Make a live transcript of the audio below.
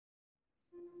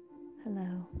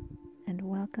Hello, and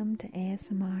welcome to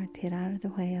ASMR Tirar de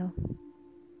Huello.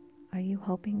 Are you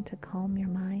hoping to calm your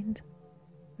mind,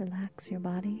 relax your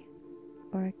body,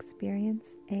 or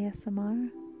experience ASMR?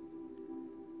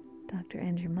 Dr.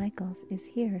 Andrew Michaels is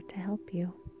here to help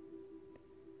you.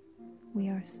 We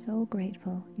are so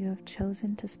grateful you have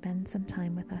chosen to spend some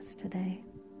time with us today.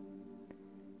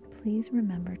 Please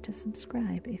remember to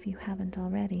subscribe if you haven't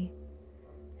already,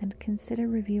 and consider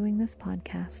reviewing this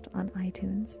podcast on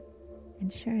iTunes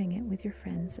and sharing it with your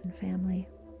friends and family.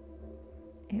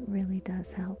 It really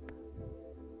does help.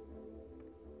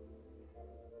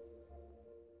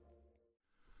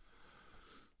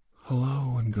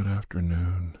 Hello and good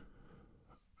afternoon.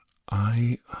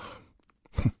 I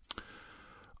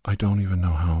don't even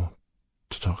know how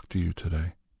to talk to you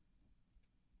today.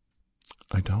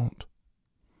 I don't.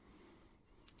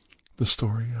 The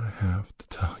story I have to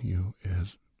tell you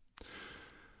is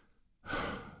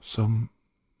so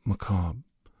macabre,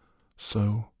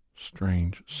 so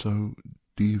strange, so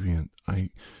deviant.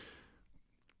 I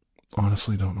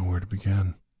honestly don't know where to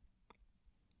begin.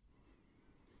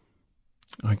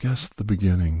 I guess the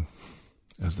beginning,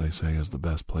 as they say, is the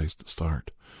best place to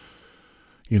start.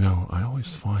 You know, I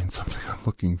always find something I'm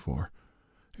looking for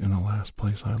in the last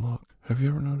place I look. Have you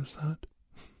ever noticed that?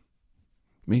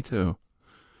 Me too.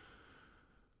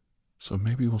 So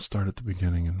maybe we'll start at the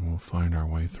beginning and we'll find our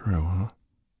way through, huh?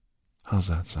 How's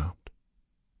that sound?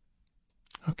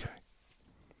 Okay.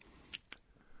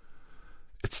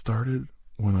 It started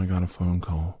when I got a phone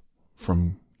call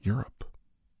from Europe.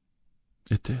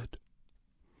 It did.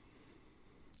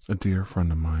 A dear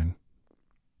friend of mine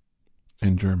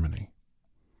in Germany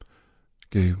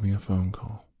gave me a phone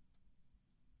call.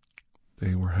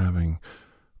 They were having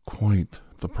quite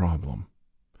the problem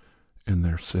in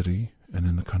their city and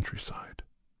in the countryside.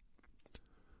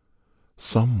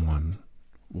 Someone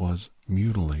was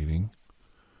mutilating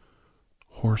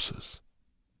horses.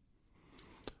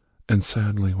 And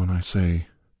sadly, when I say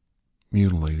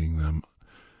mutilating them,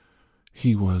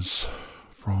 he was,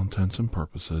 for all intents and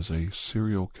purposes, a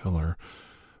serial killer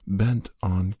bent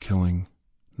on killing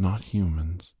not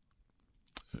humans,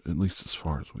 at least as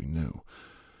far as we knew,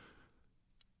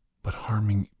 but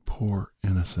harming poor,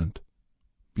 innocent,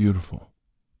 beautiful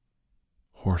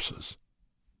horses.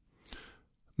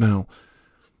 Now,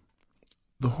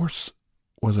 the horse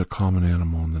was a common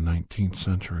animal in the 19th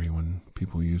century when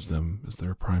people used them as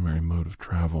their primary mode of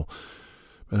travel.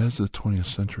 But as the 20th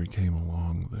century came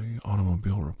along, the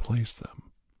automobile replaced them.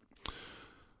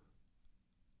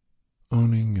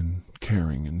 Owning and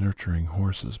caring and nurturing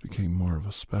horses became more of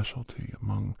a specialty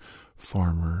among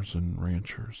farmers and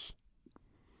ranchers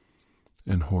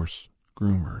and horse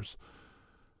groomers.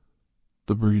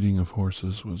 The breeding of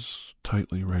horses was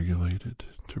tightly regulated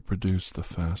to produce the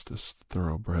fastest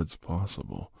thoroughbreds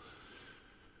possible.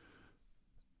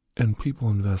 And people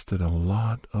invested a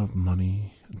lot of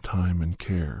money and time and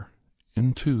care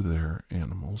into their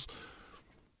animals.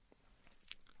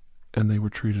 And they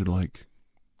were treated like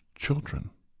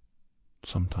children,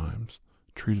 sometimes.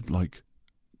 Treated like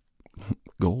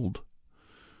gold,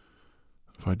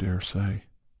 if I dare say.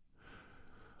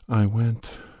 I went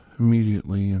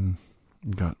immediately and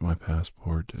got my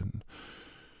passport and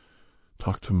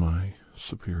talked to my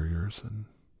superiors, and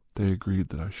they agreed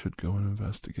that I should go and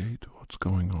investigate what's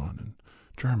going on in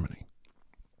Germany.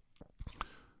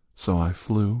 So I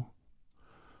flew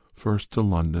first to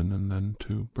London and then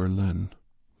to Berlin.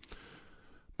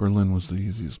 Berlin was the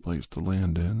easiest place to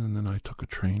land in, and then I took a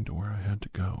train to where I had to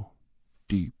go,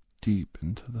 deep, deep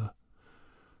into the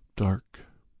dark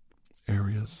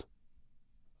areas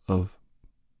of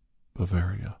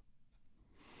Bavaria.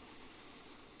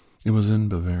 It was in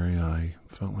Bavaria I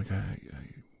felt like I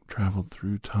traveled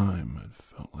through time. It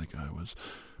felt like I was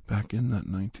back in that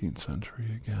 19th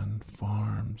century again.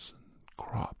 Farms and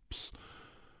crops,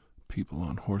 people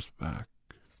on horseback,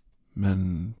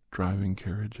 men driving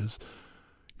carriages,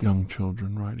 young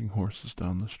children riding horses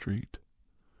down the street.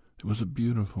 It was a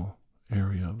beautiful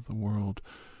area of the world.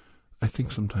 I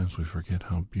think sometimes we forget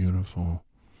how beautiful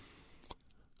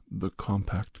the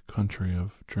compact country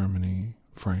of Germany,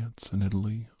 France, and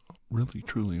Italy really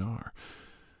truly are.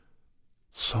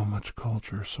 So much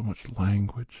culture, so much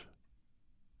language,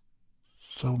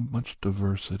 so much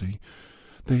diversity.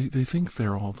 They think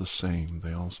they're all the same.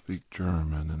 They all speak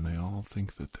German, and they all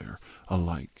think that they're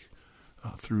alike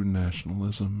through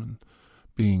nationalism and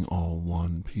being all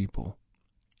one people.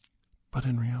 But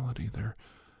in reality, they're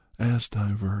as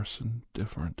diverse and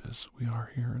different as we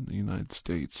are here in the United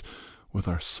States, with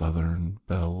our Southern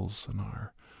belles and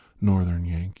our Northern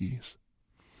Yankees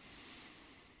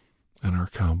and our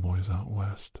cowboys out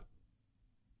west.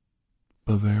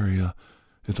 Bavaria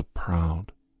is a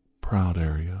proud, proud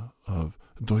area of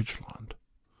Deutschland.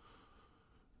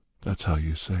 That's how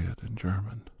you say it in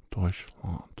German,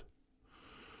 Deutschland.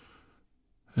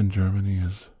 And Germany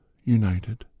is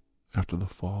united after the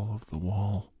fall of the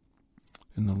wall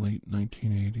in the late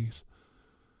 1980s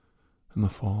and the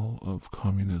fall of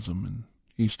communism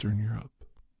in Eastern Europe.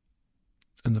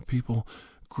 And the people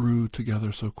grew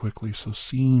together so quickly, so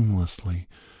seamlessly.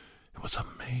 It was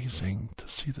amazing to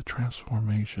see the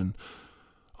transformation,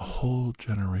 a whole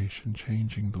generation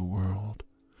changing the world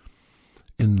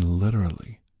in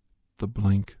literally the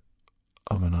blink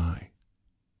of an eye.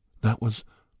 That was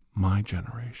my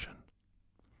generation.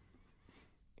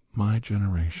 My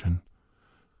generation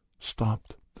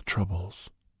stopped the troubles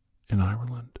in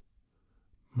Ireland.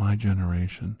 My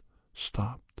generation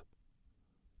stopped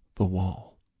the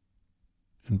wall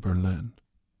in Berlin.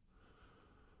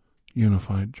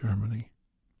 Unified Germany,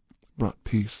 brought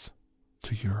peace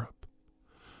to Europe.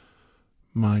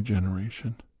 My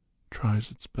generation tries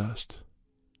its best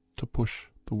to push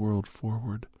the world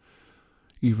forward,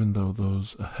 even though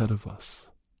those ahead of us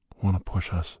want to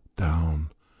push us down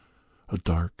a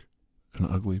dark and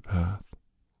ugly path.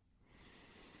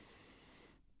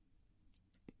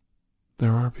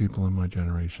 There are people in my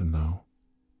generation, though,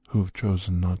 who have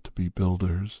chosen not to be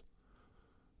builders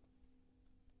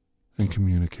and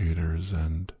communicators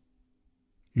and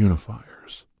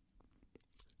unifiers.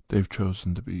 They've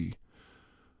chosen to be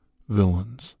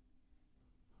villains,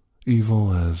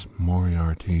 evil as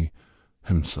Moriarty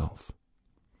himself.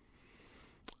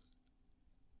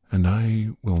 And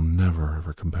I will never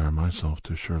ever compare myself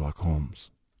to Sherlock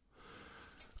Holmes.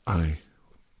 I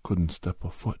couldn't step a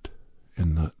foot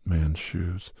in that man's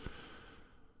shoes.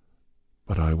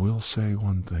 But I will say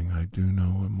one thing, I do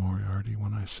know a Moriarty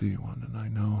when I see one, and I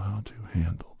know how to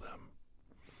handle them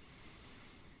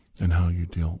and how you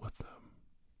deal with them.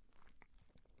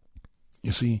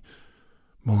 You see,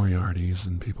 Moriartys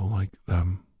and people like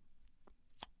them,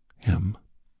 him,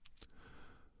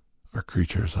 are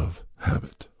creatures of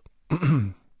habit.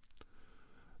 And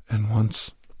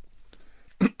once,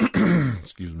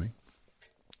 excuse me,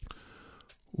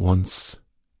 once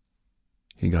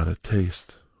he got a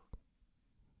taste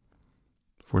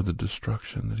for the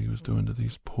destruction that he was doing to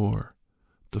these poor,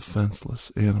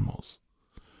 defenseless animals,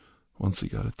 once he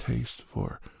got a taste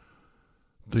for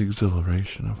the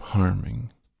exhilaration of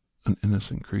harming an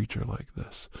innocent creature like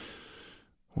this,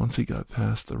 once he got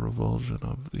past the revulsion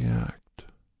of the act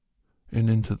and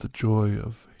into the joy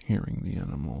of hearing the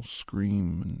animal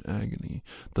scream in agony,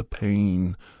 the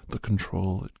pain, the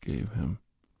control it gave him,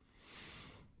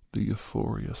 the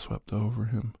euphoria swept over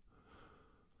him,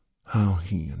 how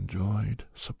he enjoyed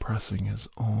suppressing his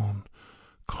own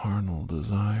carnal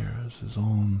desires, his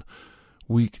own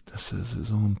weaknesses, his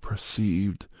own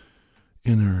perceived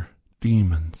inner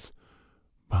demons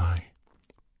by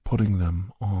putting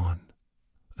them on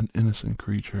an innocent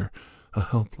creature, a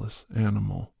helpless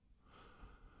animal,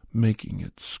 making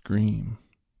it scream.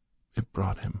 It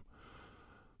brought him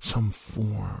some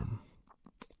form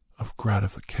of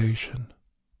gratification.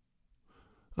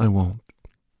 I won't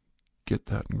get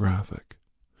that graphic,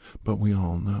 but we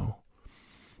all know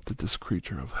that this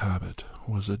creature of habit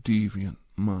was a deviant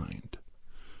mind,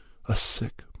 a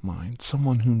sick mind,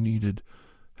 someone who needed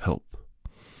help.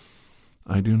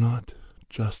 I do not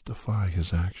justify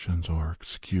his actions or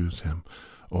excuse him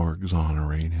or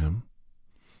exonerate him.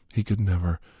 He could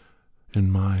never, in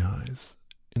my eyes,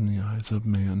 in the eyes of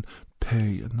man,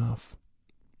 pay enough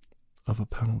of a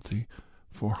penalty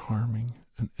for harming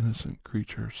an innocent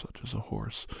creature such as a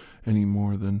horse, any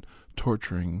more than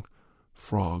torturing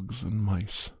frogs and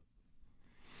mice.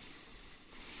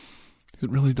 It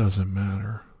really doesn't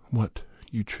matter what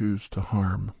you choose to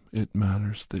harm. It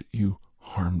matters that you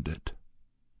harmed it.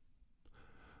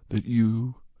 That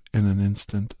you, in an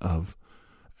instant of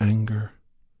anger,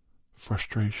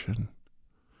 frustration,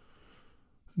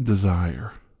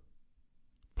 desire,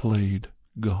 played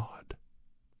God.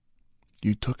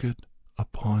 You took it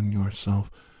upon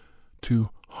yourself to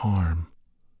harm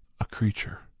a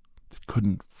creature that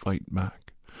couldn't fight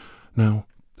back. Now,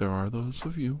 there are those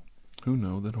of you who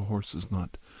know that a horse is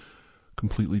not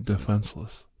completely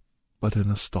defenseless, but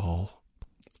in a stall,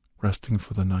 resting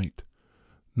for the night,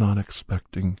 not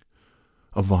expecting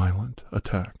a violent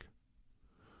attack.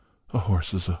 A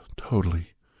horse is a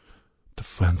totally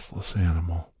defenseless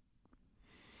animal.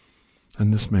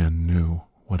 And this man knew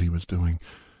what he was doing.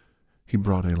 He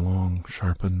brought a long,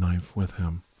 sharpened knife with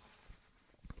him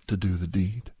to do the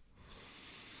deed.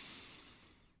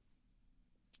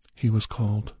 He was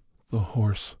called the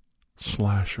horse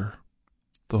slasher,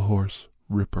 the horse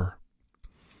ripper.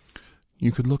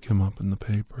 You could look him up in the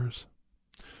papers.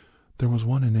 There was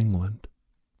one in England.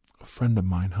 A friend of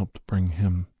mine helped bring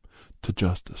him to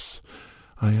justice.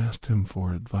 I asked him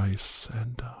for advice,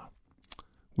 and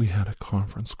we had a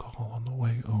conference call on the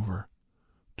way over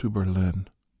to Berlin.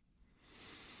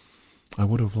 I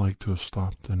would have liked to have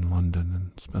stopped in London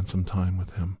and spent some time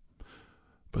with him,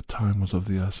 but time was of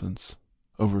the essence.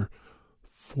 Over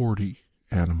 40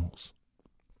 animals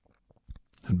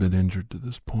had been injured to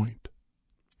this point.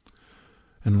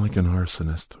 And like an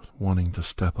arsonist wanting to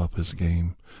step up his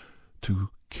game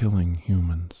to killing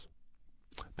humans,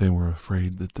 they were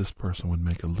afraid that this person would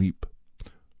make a leap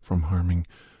from harming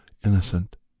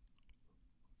innocent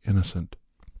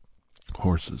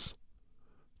horses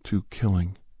to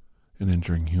killing and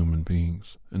injuring human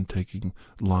beings and taking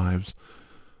lives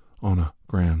on a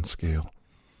grand scale.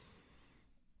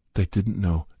 They didn't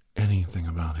know anything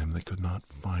about him. They could not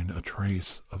find a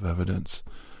trace of evidence.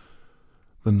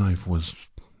 The knife was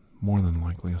more than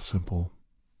likely a simple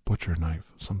butcher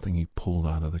knife, something he pulled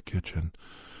out of the kitchen.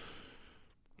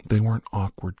 They weren't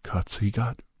awkward cuts. He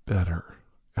got better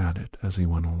at it as he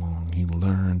went along. He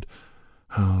learned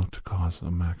how to cause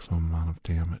the maximum amount of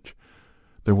damage.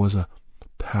 There was a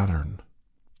pattern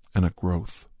and a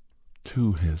growth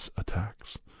to his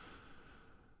attacks,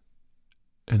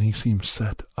 and he seemed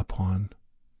set upon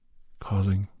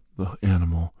causing the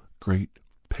animal great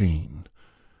pain.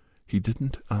 He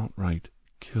didn't outright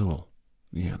kill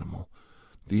the animal.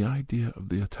 The idea of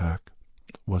the attack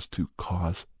was to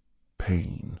cause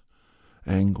pain,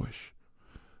 anguish,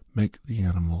 make the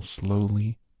animal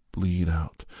slowly bleed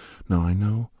out. Now, I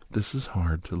know this is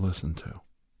hard to listen to.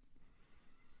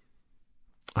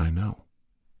 I know.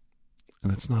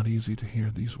 And it's not easy to hear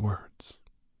these words.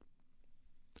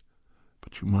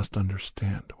 But you must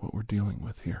understand what we're dealing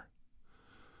with here.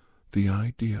 The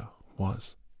idea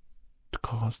was to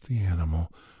cause the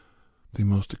animal the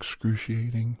most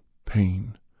excruciating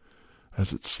pain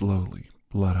as it slowly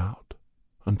bled out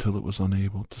until it was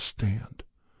unable to stand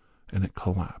and it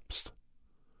collapsed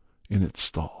in its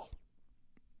stall.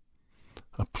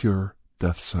 A pure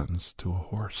death sentence to a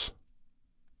horse.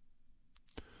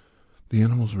 The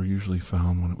animals were usually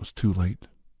found when it was too late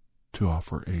to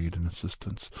offer aid and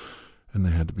assistance, and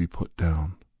they had to be put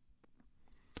down.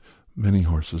 Many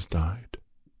horses died.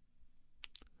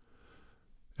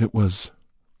 It was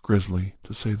grisly,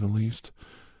 to say the least,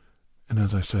 and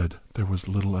as I said, there was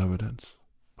little evidence,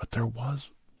 but there was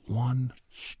one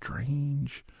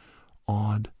strange,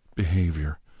 odd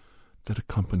behavior that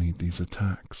accompanied these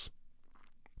attacks.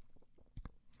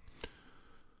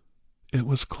 It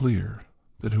was clear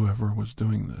that whoever was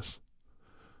doing this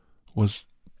was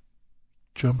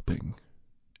jumping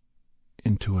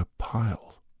into a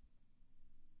pile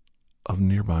of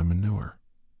nearby manure.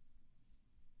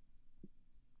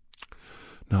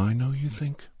 Now, I know you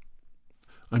think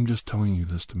I'm just telling you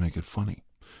this to make it funny,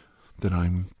 that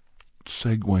I'm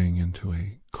segueing into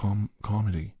a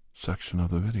comedy section of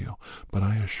the video, but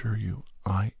I assure you,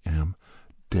 I am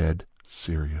dead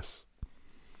serious.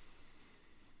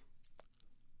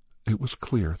 It was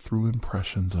clear through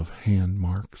impressions of hand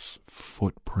marks,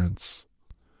 footprints,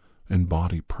 and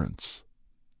body prints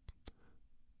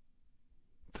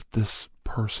that this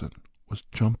person was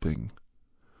jumping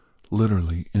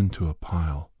literally into a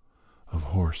pile of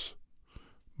horse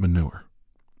manure.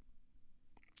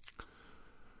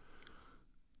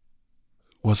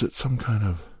 Was it some kind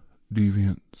of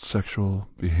deviant sexual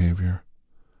behavior?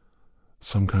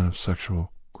 Some kind of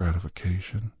sexual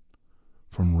gratification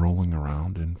from rolling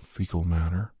around in fecal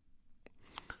matter?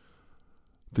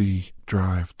 The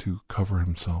drive to cover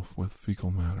himself with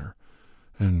fecal matter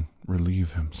and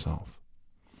relieve himself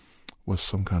was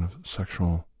some kind of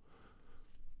sexual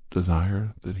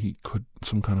desire that he could,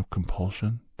 some kind of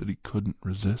compulsion that he couldn't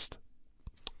resist?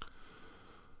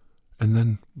 And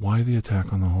then why the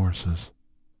attack on the horses?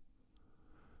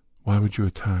 Why would you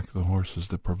attack the horses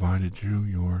that provided you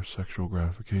your sexual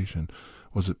gratification?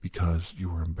 Was it because you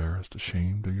were embarrassed,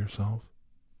 ashamed of yourself?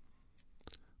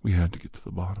 We had to get to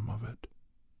the bottom of it.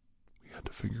 We had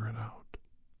to figure it out.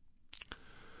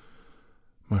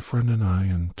 My friend and I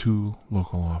and 2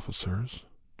 local officers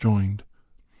joined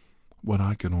what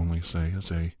I can only say is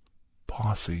a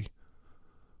posse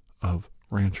of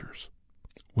ranchers,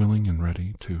 willing and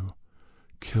ready to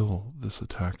kill this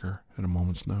attacker at a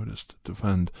moment's notice to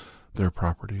defend their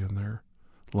property and their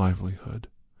livelihood.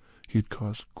 He'd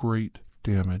caused great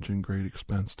damage and great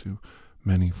expense to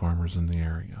many farmers in the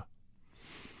area,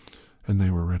 and they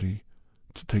were ready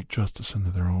to take justice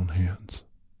into their own hands.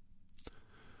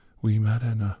 We met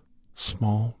in a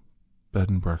small bed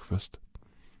and breakfast,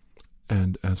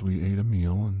 and as we ate a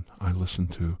meal and I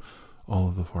listened to all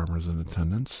of the farmers in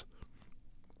attendance,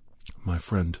 my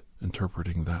friend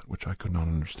interpreting that which I could not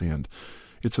understand.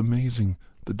 It's amazing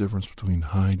the difference between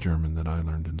High German that I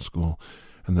learned in school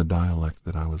and the dialect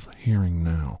that I was hearing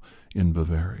now in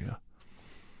Bavaria.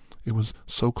 It was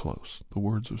so close. The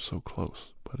words are so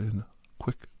close, but in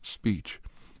quick speech,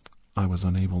 I was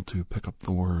unable to pick up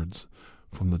the words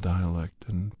from the dialect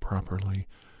and properly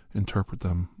interpret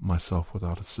them myself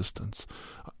without assistance,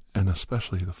 and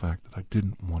especially the fact that I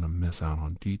didn't want to miss out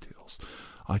on details.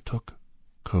 I took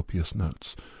copious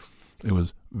notes. It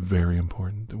was very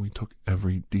important that we took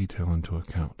every detail into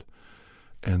account,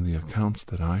 and the accounts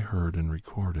that I heard and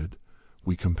recorded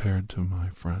we compared to my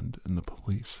friend and the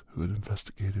police who had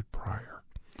investigated prior.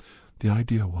 The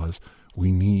idea was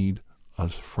we need a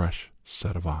fresh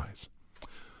set of eyes.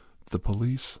 The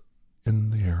police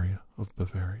in the area of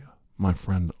Bavaria, my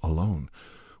friend alone,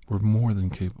 were more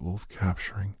than capable of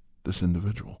capturing this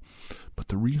individual. But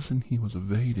the reason he was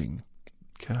evading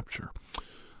capture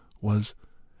was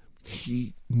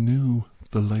he knew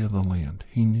the lay of the land.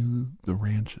 He knew the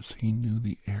ranches. He knew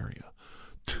the area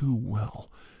too well.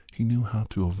 He knew how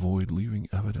to avoid leaving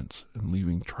evidence and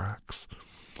leaving tracks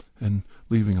and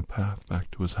leaving a path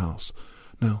back to his house.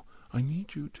 Now, I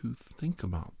need you to think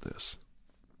about this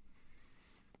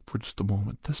for just a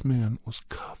moment. This man was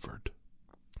covered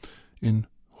in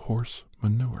horse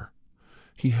manure.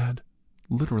 He had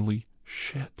literally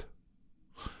shit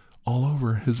all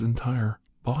over his entire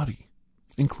body,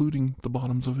 including the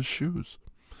bottoms of his shoes.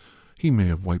 He may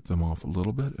have wiped them off a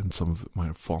little bit, and some of it might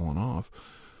have fallen off,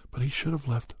 but he should have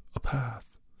left a path.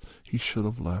 He should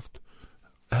have left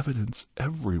evidence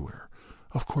everywhere.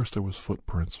 Of course, there was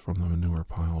footprints from the manure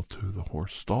pile to the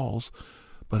horse stalls,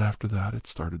 but after that it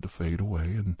started to fade away,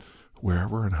 and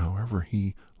wherever and however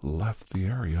he left the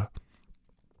area,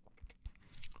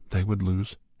 they would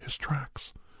lose his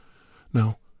tracks.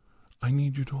 Now, I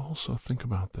need you to also think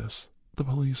about this. The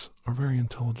police are very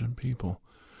intelligent people.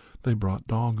 They brought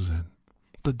dogs in.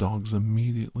 The dogs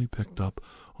immediately picked up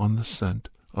on the scent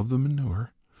of the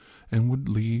manure and would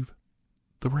leave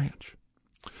the ranch.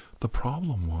 The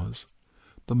problem was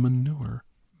the manure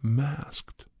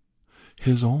masked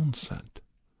his own scent.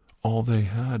 All they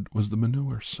had was the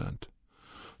manure scent.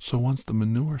 So once the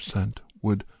manure scent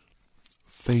would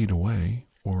fade away,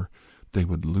 or they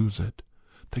would lose it,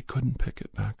 they couldn't pick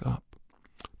it back up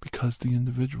because the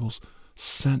individual's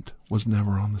scent was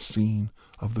never on the scene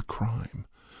of the crime.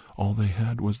 All they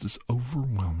had was this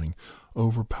overwhelming,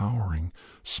 overpowering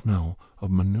smell of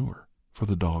manure for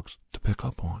the dogs to pick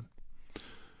up on.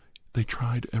 They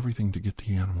tried everything to get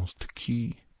the animals to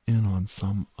key in on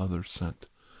some other scent,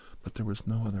 but there was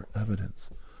no other evidence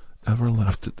ever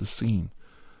left at the scene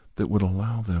that would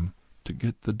allow them to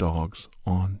get the dogs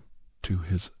on to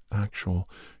his actual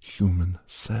human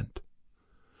scent.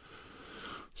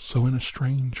 So in a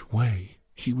strange way,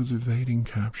 he was evading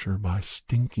capture by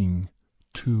stinking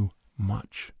too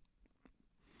much.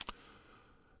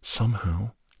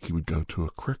 Somehow, he would go to a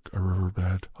creek, a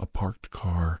riverbed, a parked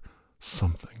car,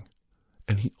 something,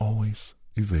 and he always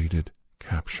evaded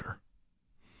capture.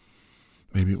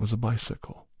 Maybe it was a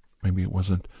bicycle. Maybe it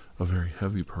wasn't a very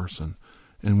heavy person,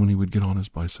 and when he would get on his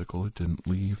bicycle, it didn't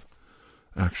leave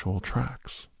actual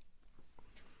tracks.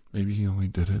 Maybe he only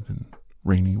did it in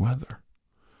rainy weather.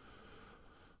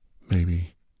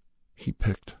 Maybe he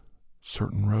picked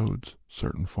certain roads,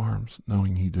 certain farms,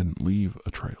 knowing he didn't leave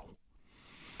a trail.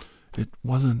 It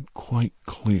wasn't quite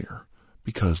clear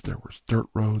because there was dirt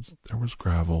roads, there was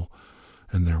gravel,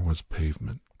 and there was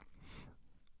pavement.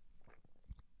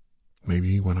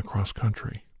 Maybe he went across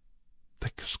country. They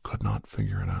just could not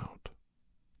figure it out.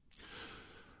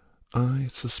 I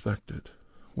suspected,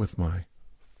 with my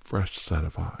fresh set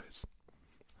of eyes,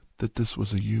 that this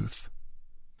was a youth,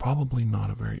 probably not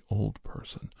a very old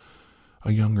person,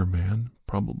 a younger man,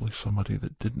 probably somebody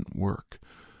that didn't work,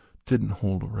 didn't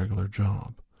hold a regular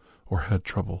job, or had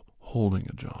trouble holding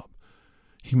a job.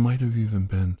 He might have even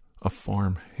been a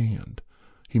farm hand.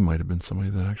 He might have been somebody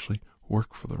that actually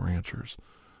worked for the ranchers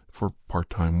for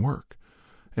part-time work.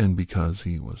 And because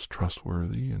he was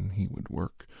trustworthy and he would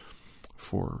work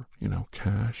for,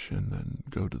 cash and then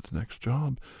go to the next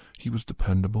job, he was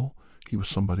dependable. He was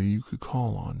somebody you could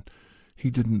call on. He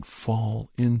didn't fall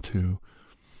into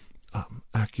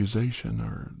accusation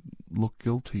or look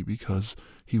guilty because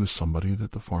he was somebody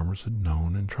that the farmers had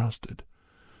known and trusted.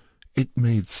 It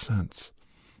made sense,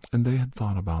 and they had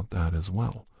thought about that as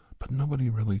well, but nobody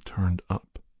really turned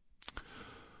up.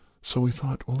 So we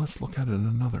thought, well, let's look at it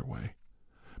another way.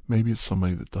 Maybe it's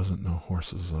somebody that doesn't know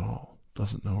horses at all,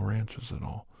 doesn't know ranches at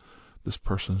all. This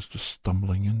person is just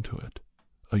stumbling into it,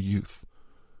 a youth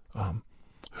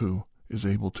who is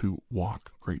able to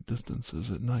walk great distances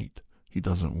at night. He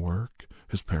doesn't work.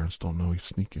 His parents don't know he's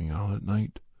sneaking out at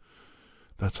night.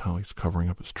 That's how he's covering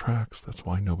up his tracks. That's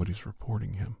why nobody's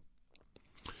reporting him.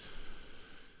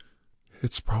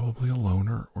 It's probably a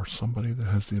loner or somebody that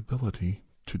has the ability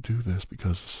to do this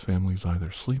because his family's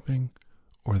either sleeping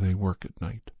or they work at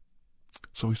night.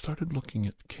 So we started looking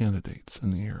at candidates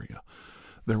in the area.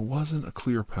 There wasn't a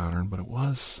clear pattern, but it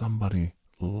was somebody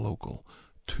local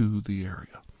to the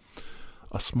area.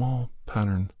 A small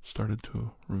pattern started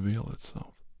to reveal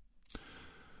itself.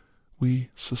 We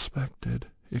suspected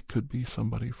it could be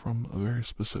somebody from a very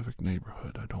specific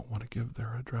neighborhood. I don't want to give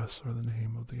their address or the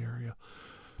name of the area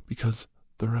because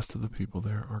the rest of the people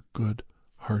there are good,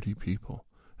 hearty people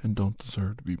and don't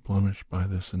deserve to be blemished by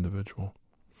this individual.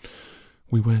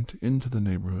 We went into the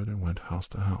neighborhood and went house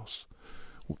to house.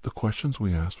 The questions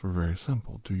we asked were very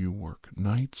simple. Do you work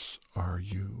nights?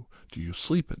 Do you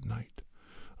sleep at night?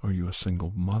 Are you a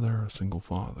single mother, a single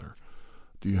father?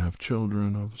 Do you have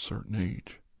children of a certain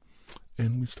age?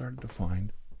 And we started to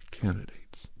find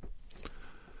candidates.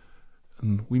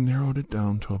 And we narrowed it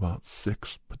down to about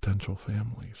 6 potential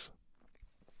families.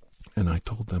 And I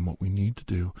told them what we need to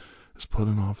do is put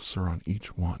an officer on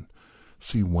each one,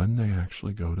 see when they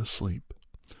actually go to sleep,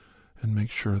 and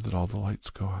make sure that all the lights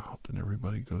go out and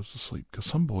everybody goes to sleep. Because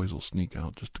some boys will sneak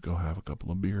out just to go have a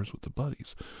couple of beers with the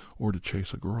buddies or to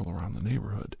chase a girl around the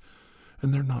neighborhood.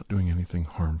 And they're not doing anything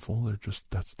harmful.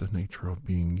 That's the nature of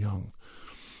being young.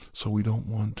 So we don't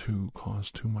want to cause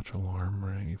too much alarm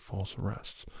or any false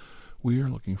arrests. We are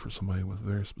looking for somebody with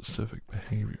very specific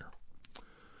behavior.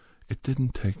 It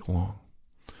didn't take long.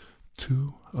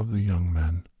 2 of the young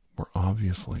men were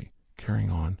obviously carrying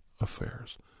on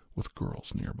affairs with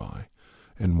girls nearby,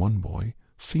 and one boy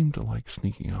seemed to like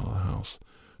sneaking out of the house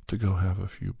to go have a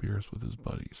few beers with his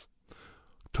buddies.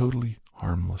 Totally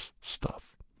harmless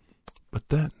stuff. But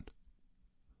then,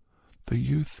 the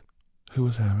youth who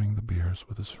was having the beers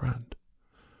with his friend,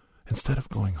 instead of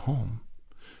going home,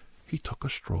 he took a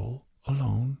stroll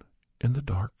alone in the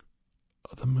dark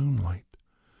of the moonlight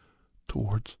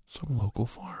towards some local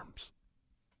farms.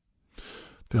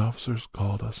 The officers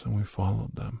called us and we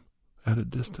followed them at a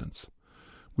distance.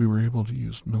 We were able to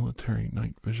use military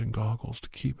night vision goggles to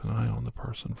keep an eye on the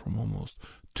person from almost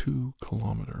 2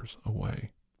 kilometers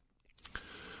away.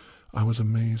 I was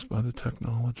amazed by the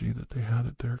technology that they had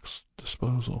at their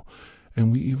disposal,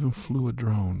 and we even flew a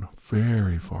drone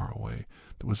very far away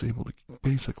that was able to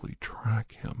basically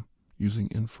track him using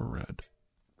infrared.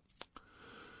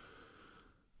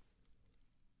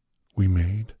 We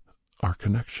made our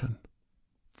connection.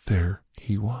 There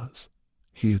he was.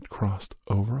 He had crossed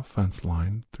over a fence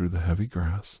line through the heavy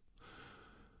grass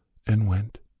and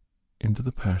went into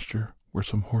the pasture where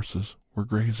some horses were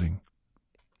grazing.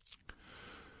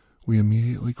 We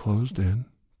immediately closed in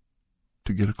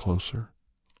to get a closer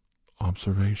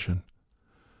observation.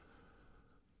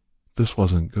 This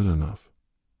wasn't good enough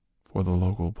for the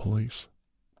local police.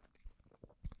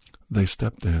 They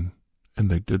stepped in and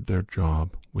they did their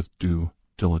job with due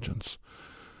diligence.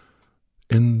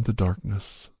 In the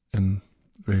darkness and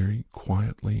very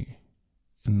quietly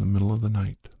in the middle of the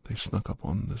night, they snuck up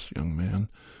on this young man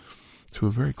to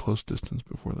a very close distance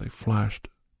before they flashed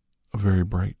a very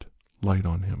bright light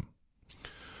on him.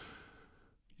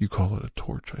 You call it a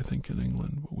torch, I think, in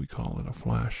England, but we call it a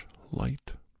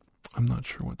flashlight. I'm not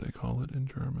sure what they call it in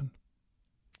German.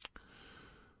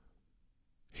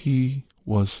 He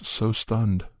was so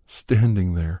stunned,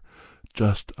 standing there,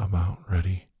 just about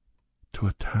ready to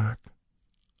attack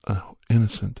an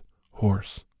innocent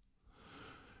horse.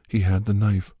 He had the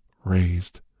knife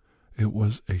raised. It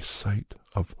was a sight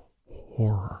of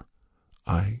horror,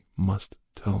 I must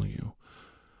tell you.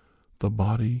 The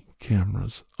body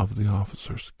cameras of the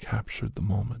officers captured the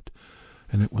moment,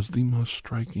 and it was the most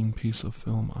striking piece of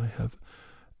film I have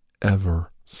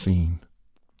ever seen.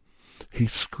 He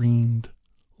screamed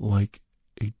like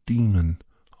a demon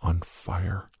on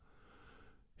fire.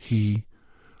 He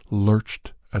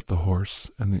lurched at the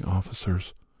horse, and the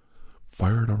officers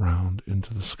fired around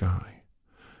into the sky.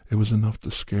 It was enough to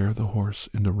scare the horse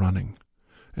into running,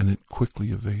 and it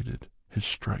quickly evaded his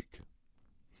strike.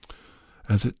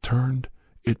 As it turned,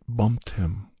 it bumped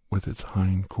him with its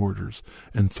hind quarters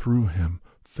and threw him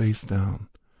face down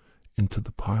into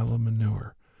the pile of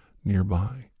manure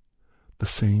nearby, the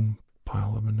same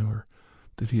pile of manure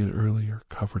that he had earlier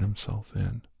covered himself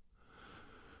in.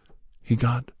 He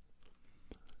got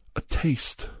a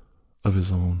taste of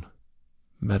his own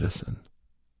medicine,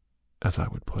 as I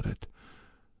would put it.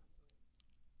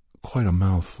 Quite a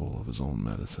mouthful of his own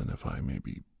medicine, if I may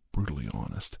be brutally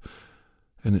honest.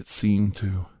 And it seemed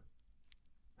to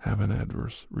have an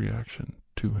adverse reaction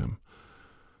to him.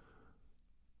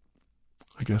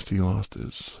 I guess he lost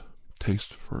his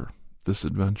taste for this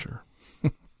adventure.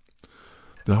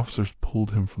 The officers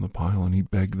pulled him from the pile, and he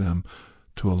begged them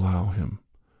to allow him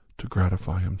to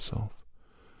gratify himself.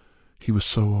 He was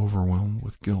so overwhelmed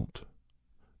with guilt,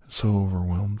 so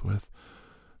overwhelmed with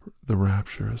the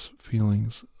rapturous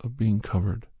feelings of being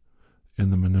covered in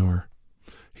the manure,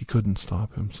 he couldn't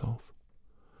stop himself.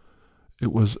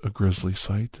 It was a grisly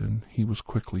sight, and he was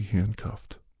quickly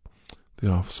handcuffed. The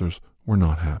officers were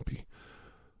not happy.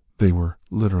 They were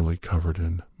literally covered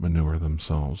in manure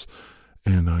themselves,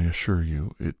 and I assure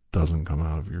you, it doesn't come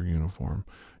out of your uniform.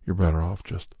 You're better off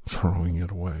just throwing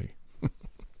it away.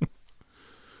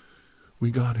 We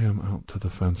got him out to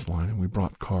the fence line, and we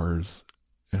brought cars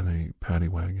and a paddy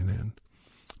wagon in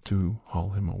to haul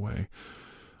him away.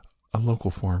 A local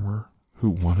farmer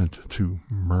who wanted to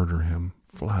murder him,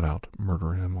 flat out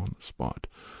murder him on the spot,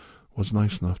 was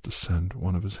nice enough to send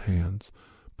one of his hands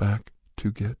back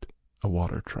to get a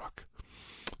water truck.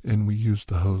 And we used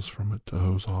the hose from it to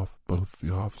hose off both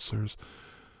the officers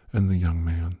and the young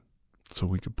man so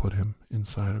we could put him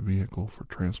inside a vehicle for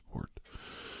transport.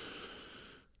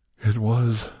 It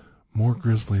was more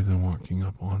grisly than walking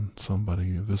up on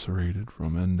somebody eviscerated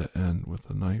from end to end with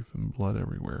a knife and blood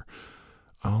everywhere.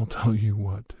 I'll tell you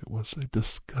what, it was a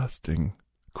disgusting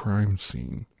crime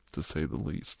scene, to say the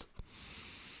least.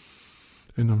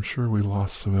 And I'm sure we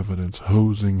lost some evidence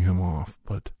hosing him off,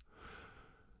 but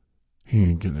he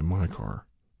ain't getting in my car,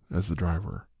 as the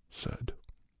driver said,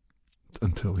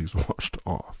 until he's washed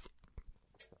off.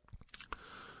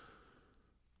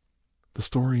 The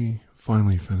story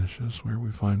finally finishes where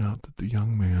we find out that the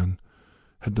young man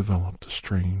had developed a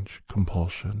strange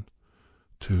compulsion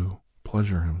to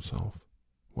pleasure himself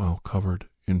while covered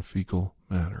in fecal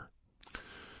matter.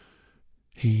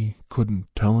 He couldn't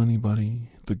tell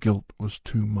anybody, the guilt was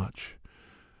too much,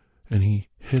 and he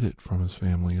hid it from his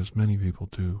family, as many people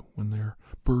do when they're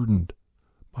burdened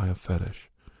by a fetish.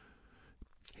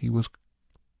 He was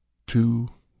too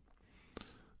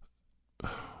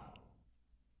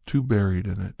buried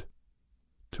in it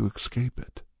to escape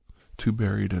it, too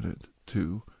buried in it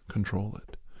to control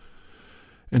it.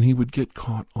 And he would get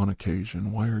caught on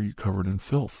occasion. Why are you covered in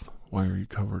filth? Why are you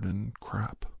covered in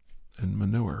crap and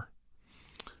manure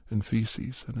and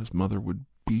feces? And his mother would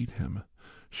beat him.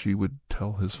 She would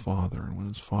tell his father, and when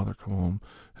his father come home,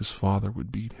 his father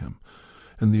would beat him.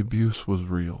 And the abuse was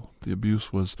real. The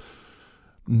abuse was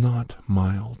not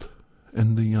mild.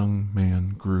 And the young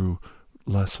man grew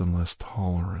less and less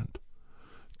tolerant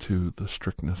to the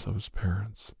strictness of his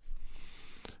parents.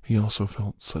 He also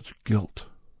felt such guilt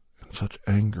and such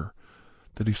anger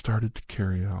that he started to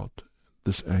carry out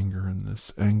this anger and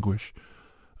this anguish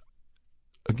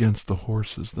against the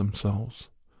horses themselves.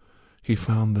 He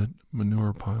found that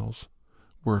manure piles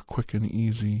were a quick and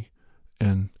easy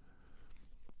and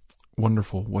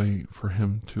wonderful way for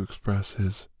him to express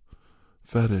his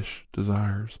fetish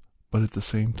desires, but at the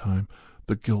same time,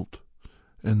 the guilt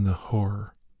and the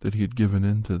horror that he had given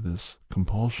into this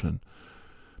compulsion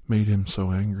made him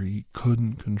so angry he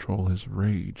couldn't control his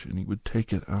rage, and he would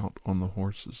take it out on the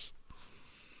horses.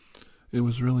 It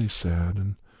was really sad,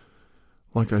 and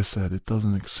like I said, it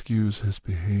doesn't excuse his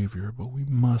behavior, but we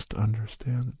must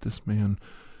understand that this man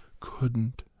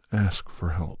couldn't ask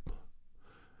for help.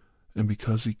 And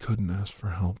because he couldn't ask for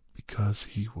help, because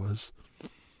he was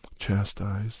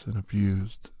chastised and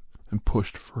abused and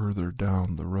pushed further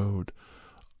down the road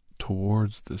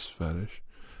towards this fetish,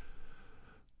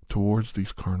 towards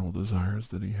these carnal desires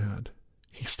that he had,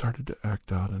 he started to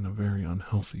act out in a very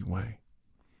unhealthy way.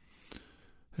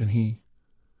 And he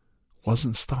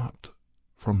wasn't stopped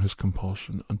from his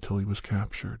compulsion until he was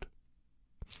captured.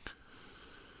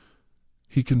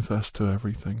 He confessed to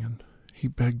everything, and he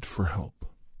begged for help.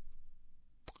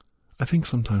 I think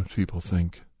sometimes people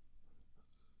think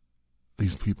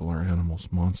these people are animals,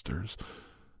 monsters,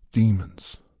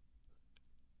 demons.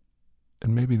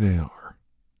 And maybe they are.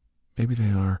 Maybe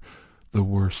they are the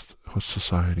worst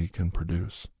society can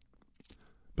produce.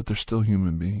 But they're still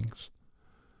human beings.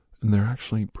 And they're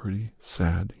actually pretty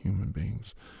sad human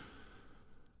beings.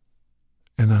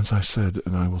 And as I said,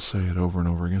 and I will say it over and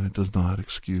over again, it does not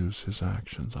excuse his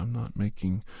actions. I'm not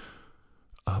making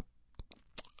up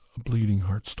a bleeding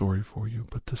heart story for you,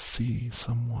 but to see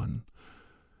someone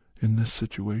in this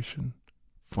situation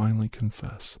finally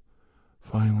confess,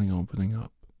 finally opening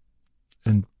up,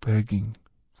 and begging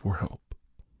for help.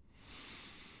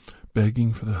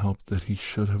 Begging for the help that he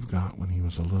should have got when he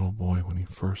was a little boy, when he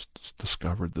first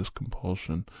discovered this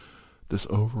compulsion, this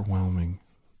overwhelming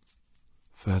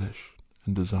fetish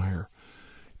and desire.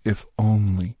 If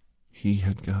only he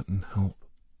had gotten help.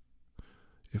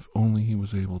 If only he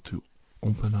was able to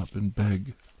open up and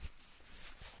beg,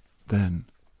 then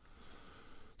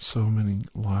so many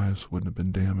lives wouldn't have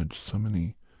been damaged, so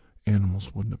many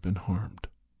animals wouldn't have been harmed.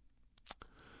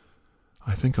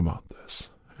 I think about this,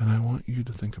 and I want you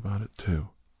to think about it too.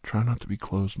 Try not to be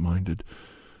closed-minded.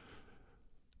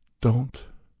 Don't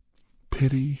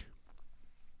pity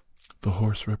the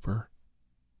horse ripper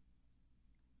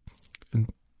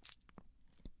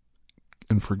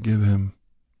and forgive him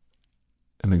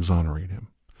and exonerate him.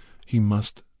 He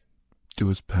must do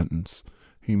his penance.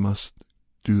 He must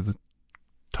do the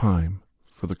time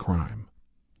for the crime.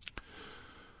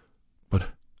 But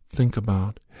think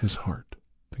about his heart.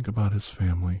 Think about his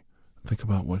family. Think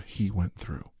about what he went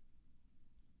through.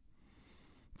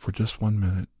 For just 1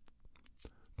 minute,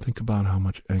 think about how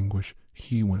much anguish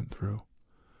he went through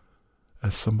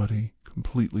as somebody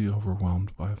completely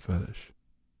overwhelmed by a fetish.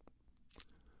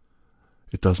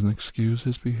 It doesn't excuse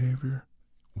his behavior,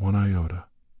 one iota,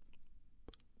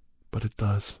 but it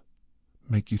does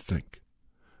make you think.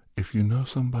 If you know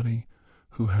somebody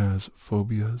who has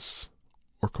phobias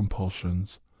or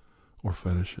compulsions or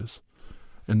fetishes,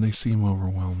 and they seem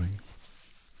overwhelming,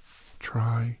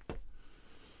 try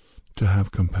to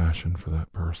have compassion for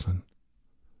that person.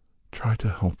 Try to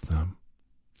help them.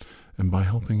 And by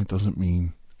helping, it doesn't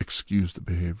mean excuse the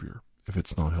behavior if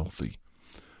it's not healthy.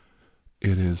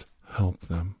 It is help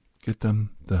them. Get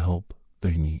them the help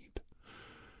they need.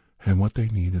 And what they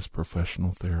need is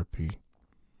professional therapy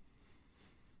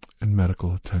and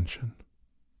medical attention.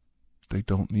 They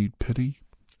don't need pity,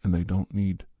 and they don't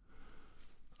need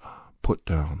put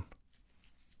down,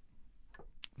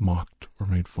 mocked, or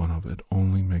made fun of. It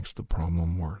only makes the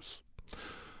problem worse.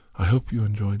 I hope you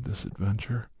enjoyed this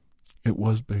adventure. It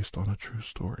was based on a true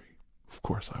story. Of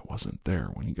course, I wasn't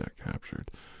there when he got captured.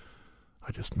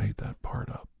 I just made that part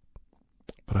up.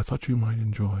 But I thought you might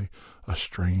enjoy a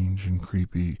strange and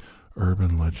creepy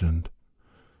urban legend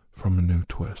from a new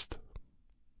twist.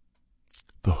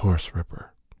 The Horse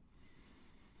Ripper.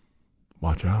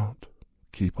 Watch out.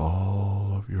 Keep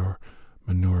all of your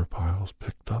manure piles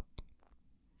picked up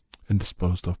and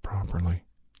disposed of properly,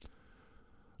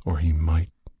 or he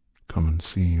might come and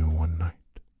see you one night.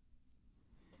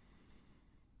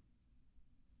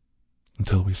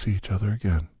 Until we see each other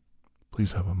again,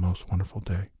 please have a most wonderful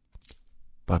day.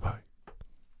 Bye-bye.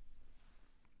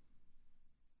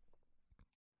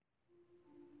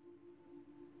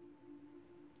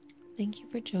 Thank you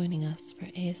for joining us for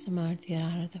ASMR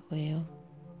Tirar de Juego.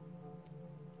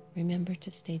 Remember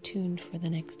to stay tuned for the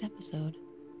next episode,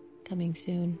 coming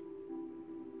soon.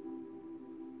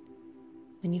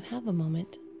 When you have a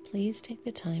moment, please take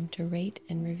the time to rate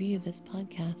and review this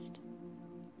podcast.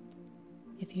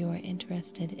 If you are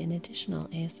interested in additional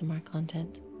ASMR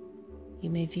content, you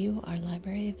may view our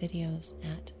library of videos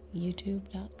at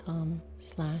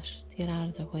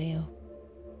youtube.com/Tirar de Juego.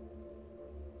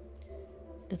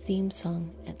 The theme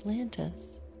song,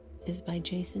 Atlantis, is by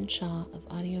Jason Shaw of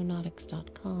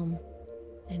Audionautics.com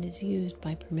and is used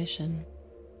by permission.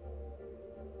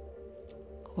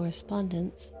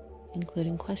 Correspondence,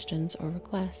 including questions or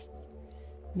requests,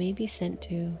 may be sent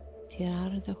to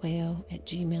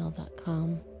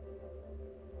tirardejuego@gmail.com.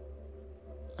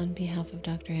 On behalf of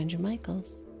Dr. Andrew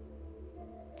Michaels,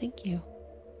 thank you.